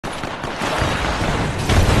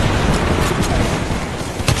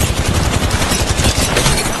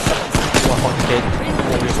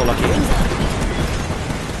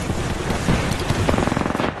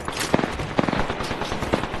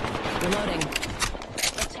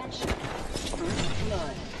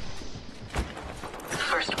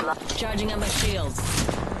Recharging on my shields.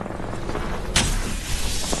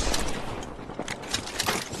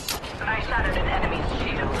 I shattered an enemy's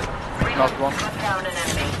shield. Knocked one. Cut down an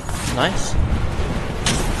enemy. Nice.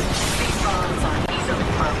 These bonds are easily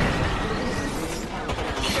broken.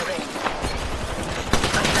 Shooting.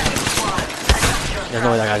 A second squad. There's no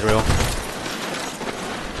way that guy's real.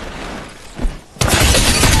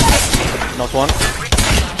 Knocked one.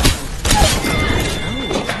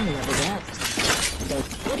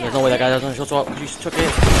 There's no way that guy doesn't shot swap. You took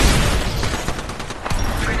it.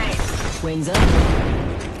 Grenade. Wings up.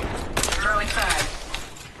 Throwing fire.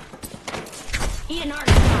 Eat an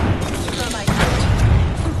artist. From my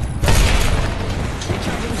coat.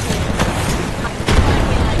 Recharging shields.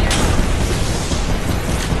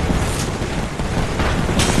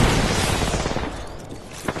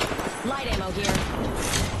 Light ammo here.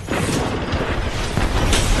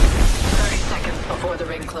 30 seconds before the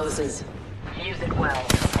ring closes. Use it well.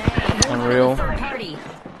 Hey, Unreal. third party.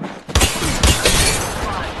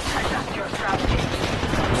 Squad, adjust your strategy.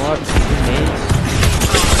 What?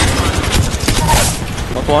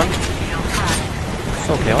 Knocked one.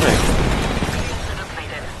 So chaotic. Shields are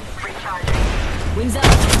depleted. Recharging. Wings up. 10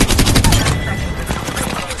 seconds until the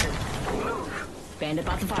ring closes. Move. Bandit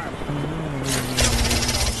bought the farm.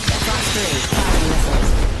 Fox 3. Firing missiles.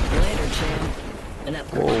 Later, champ. An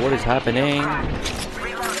upgrade. Whoa, what is happening?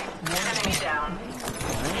 Reloading. Enemy down.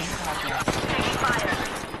 Taking fire.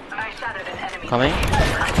 I shattered an enemy. Coming.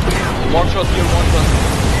 One shot here, one shot.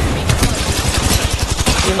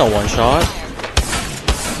 You're no one shot.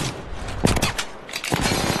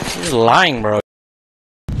 He's lying, bro.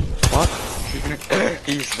 What?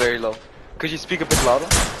 He's very low. Could you speak a bit louder?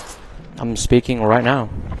 I'm speaking right now.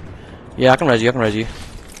 Yeah, I can res you, I can res you.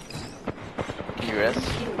 Can you rest?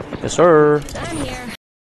 Yes, sir. I'm here.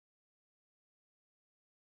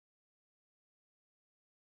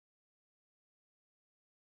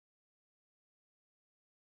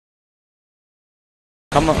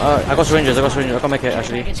 Come on, I got syringes, I can make it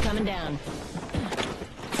actually. Package coming down.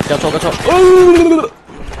 Go top, go top. Ooh!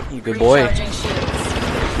 You good boy. Recharging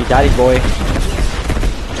shields. You daddy boy.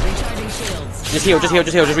 Recharging shields. Just heal, just heal,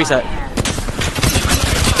 just heal, just reset.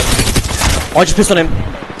 Oh, I just pissed on him.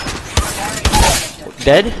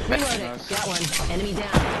 Dead? Reloading. Got one. Enemy down.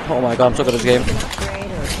 Oh my god, I'm so good at this game. An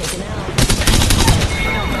upgrade or taken out.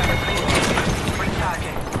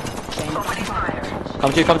 Recharging. Opening fire.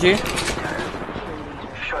 Come to you, come to you.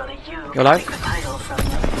 Surely you You alive? take the title from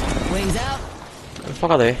them. Wings out. Where the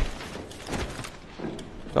fuck are they?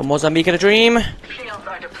 Got Mozambique in a dream. Shields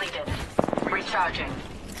are depleted. Recharging.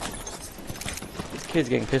 This kid's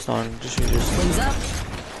getting pissed on. Just. Wings up.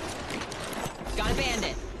 Got a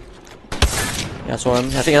bandit. Yeah, I saw him.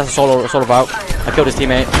 I think that's a solo out. I killed his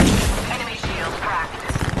teammate. Enemy shield cracked.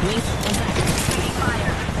 Wings impact. Taking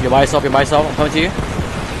fire. You're by yourself, you're by yourself. I'm coming to you.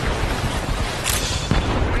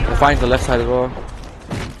 We're fighting to the left side as well.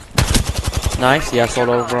 Nice, yeah,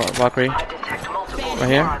 solo Valkyrie. I detect multiple Right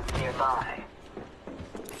here. squads nearby.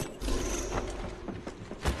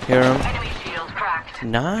 Hear him. Enemy shield cracked.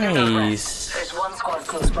 Nice. There's one squad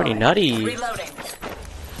close by. Pretty nutty. Reloading.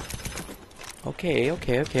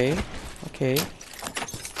 Okay.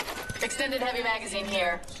 Extended heavy magazine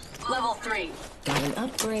here. Level 3. Got an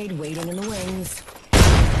upgrade waiting in the wings.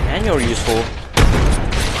 And you're useful.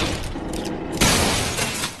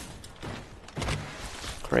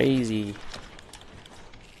 Crazy.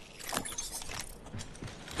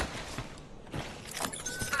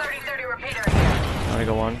 30-30 repeater here. I'm gonna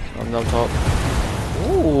go on. I'm on top.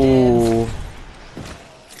 Ooh.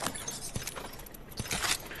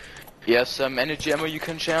 Yes, some energy ammo you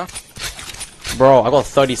can share. Bro, I got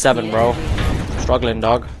 37, bro. Struggling,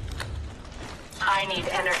 dog. I need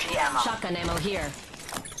energy ammo. Shotgun ammo here.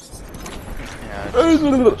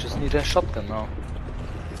 Yeah, just need a shotgun now.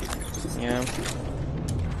 Yeah.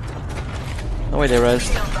 No way they res.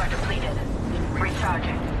 Shields are depleted.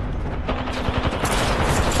 Recharging.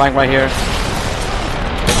 Flank right here.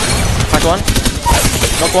 Crack one.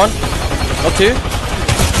 Knock one. Knock two.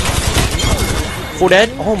 Full dead.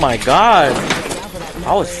 Oh my god.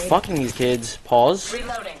 I was fucking these kids. Pause.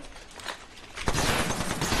 Reloading.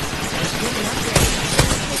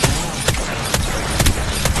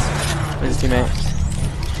 Where's his teammate?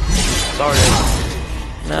 Sorry.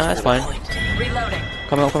 Nah, that's fine. Reloading.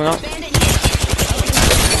 Coming up, coming up. Bandit here.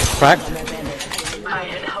 Cracked. I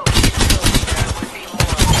had hoped there would be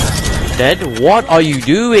more. Dead. What are you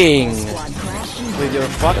doing Squad crashing. with your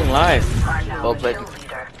fucking life? I'm now Well the played. kill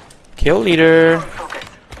leader. Kill leader. Focus.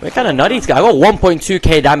 We're kind of nutty. I got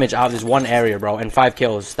 1.2k damage out of this one area, bro, and 5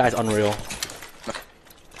 kills. That's unreal.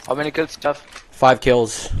 How many kills do you have? 5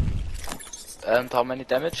 kills. And how many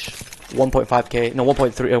damage? 1.5k. No,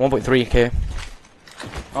 1.3. 1.3k.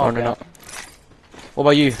 Oh, No, no. What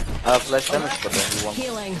about you? I have less damage, but only one.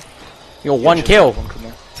 Healing. You got 1 kill.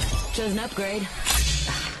 Chose an upgrade.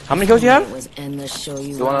 How many kills do you have? It was endless show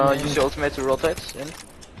you. You wanna wouldn't use your ultimate to rotate in?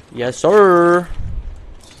 Yes, sir.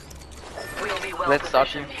 We'll be well Let's start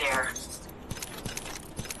positioned here.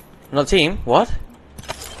 Another team? What?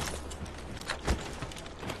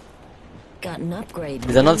 got an upgrade.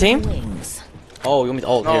 Is that another team? Wings. Oh, you want me to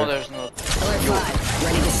ult No, here? there's not. Alert 5.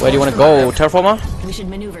 Ready to Where do you want to go? Terraformer? We should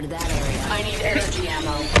maneuver to that area. I need energy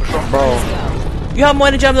ammo. Bro. You have more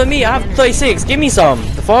energy than me. I have 36. Give me some.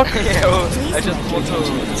 The fuck? Yeah, well, I just want to.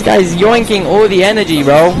 This guy's yoinking all the energy,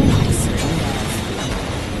 bro.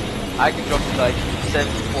 I can drop it like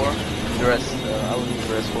 74. The rest, I will leave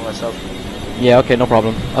the rest for myself. Yeah, okay, no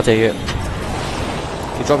problem. I'll take it.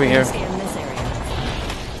 Keep dropping here. Scan this area.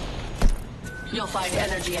 You'll find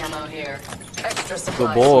energy ammo here. Extra Good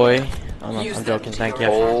supplies. boy. I'm joking, thank you.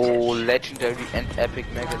 Oh, legendary and epic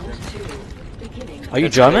magazine. Are you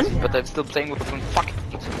That's German? amazing, but I'm still playing with some fucking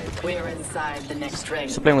internet. We're inside the next ring.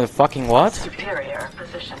 Still playing with fucking what? Superior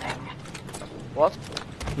positioning. What?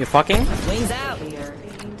 You fucking? Wings out. Here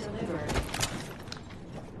being delivered.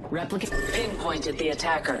 Replicate. Pinpointed the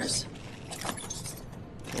attackers.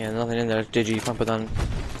 Yeah, nothing in there. Digi, you can't put on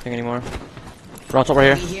thing anymore. We're on top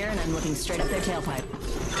right Be here. here, and I'm looking straight up their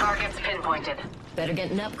tailpipe. Targets pinpointed. Better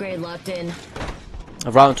get an upgrade locked in.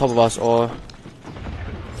 Right on top of us, or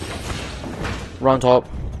right on top.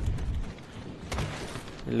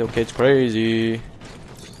 Little kid's crazy.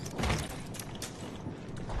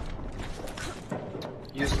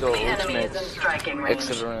 Use the The enemy ultimate. is in striking range.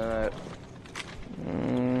 Accelerate.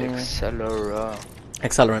 Accelerate.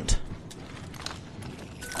 Accelerant.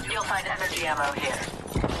 You'll find energy ammo here.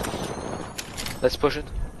 Let's push it.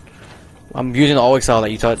 I'm using the OXL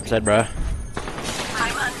that you said, bruh.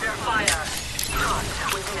 I'm under fire.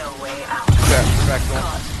 Caught with no way out. Crack one.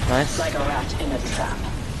 Caught Nice. like a rat in a trap.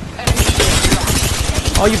 Enemy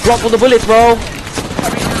trapped. Oh, you blocked all the bullets, bro.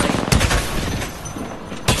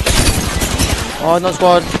 Oh, no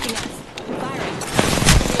squad.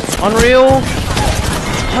 Unreal.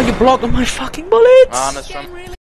 Oh, you blocked all my fucking bullets. Ah, that's from.